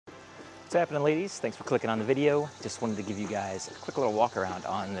What's happening, ladies? Thanks for clicking on the video. Just wanted to give you guys a quick little walk around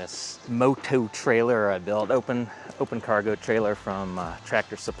on this moto trailer I built, open cargo trailer from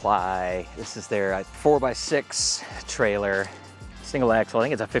Tractor Supply. This is their 4x6 trailer, single axle. I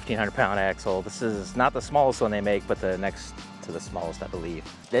think it's a 1,500 pound axle. This is not the smallest one they make, but the next to the smallest, I believe.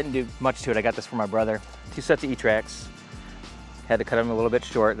 Didn't do much to it. I got this from my brother. 2 sets of E-tracks. Had to cut them a little bit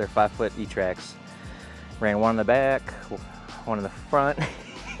short. They're 5-foot E-tracks. Ran one in the back, one in the front.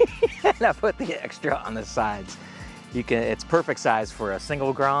 And I put the extra on the sides. It's perfect size for a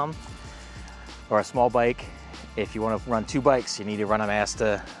single Grom or a small bike. If you want to run 2 bikes, you need to run them ass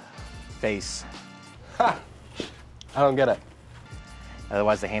to face. Ha! I don't get it.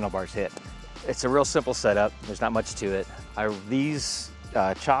 Otherwise the handlebars hit. It's a real simple setup. There's not much to it. These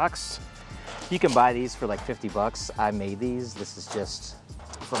chocks, you can buy these for like 50 bucks. I made these. This is just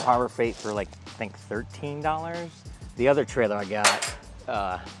from Harbor Freight for like, I think $13. The other trailer I got,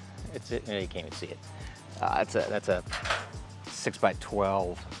 you can't even see it. That's a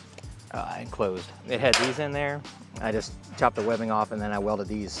 6x12 enclosed. It had these in there. I just chopped the webbing off and then I welded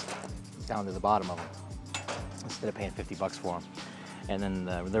these down to the bottom of them instead of paying 50 bucks for them. And then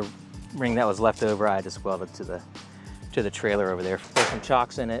the ring that was left over, I just welded to the trailer over there. Put some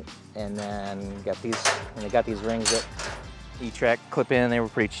chocks in it, and then got these. And they got these rings that E-track clip in. They were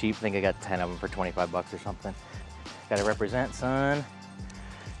pretty cheap. I think I got 10 of them for 25 bucks or something. Got to represent, son.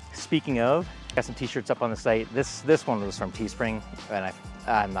 Speaking of, got some t-shirts up on the site. This one was from Teespring, and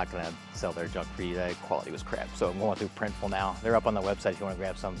I'm not gonna sell their junk for you. The quality was crap, so I'm going through Printful now. They're up on the website if you want to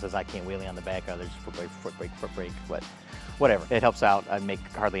grab some. It says I can't wheelie on the back. There's foot brake, but whatever. It helps out. I make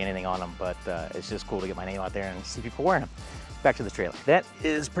hardly anything on them, but it's just cool to get my name out there and see people wearing them. Back to the trailer. That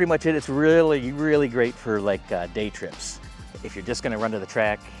is pretty much it. It's really, really great for like day trips. If you're just gonna run to the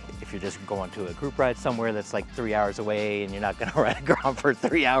track, if you're just going to a group ride somewhere that's like 3 hours away and you're not gonna ride a Grom for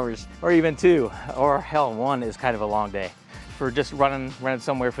 3 hours, or even 2, or hell, 1 is kind of a long day. For just running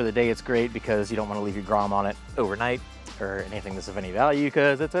somewhere for the day, it's great because you don't wanna leave your Grom on it overnight or anything that's of any value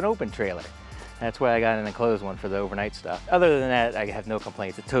because it's an open trailer. That's why I got an enclosed one for the overnight stuff. Other than that, I have no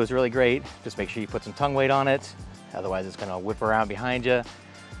complaints. The tow's really great. Just make sure you put some tongue weight on it. Otherwise it's gonna whip around behind you.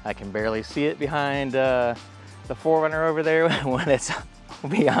 I can barely see it behind the 4Runner over there when it's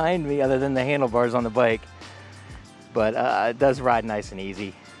behind me, other than the handlebars on the bike. But it does ride nice and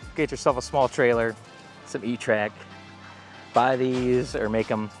easy. Get yourself a small trailer, some E-track, buy these or make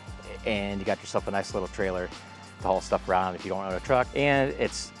them, and you got yourself a nice little trailer to haul stuff around if you don't own a truck. And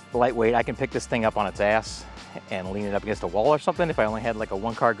it's lightweight. I can pick this thing up on its ass and lean it up against a wall or something if I only had like a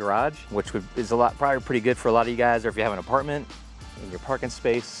 1-car garage, which is probably pretty good for a lot of you guys. Or if you have an apartment in your parking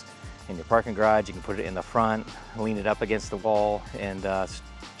space, in your parking garage, you can put it in the front, lean it up against the wall, and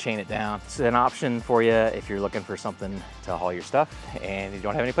chain it down. It's an option for you if you're looking for something to haul your stuff and you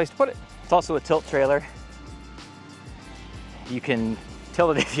don't have any place to put it. It's also a tilt trailer. You can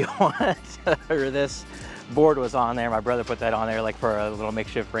tilt it if you want. Or this board was on there. My brother put that on there like for a little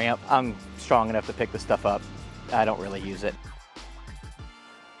makeshift ramp. I'm strong enough to pick the stuff up. I don't really use it.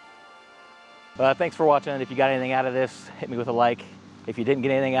 Thanks for watching. If you got anything out of this, hit me with a like. If you didn't get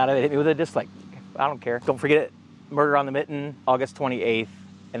anything out of it, hit me with a dislike. I don't care. Don't forget it. Murder on the Mitten, August 28th,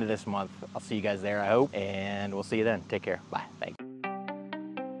 end of this month. I'll see you guys there, I hope, and we'll see you then. Take care. Bye. Thanks.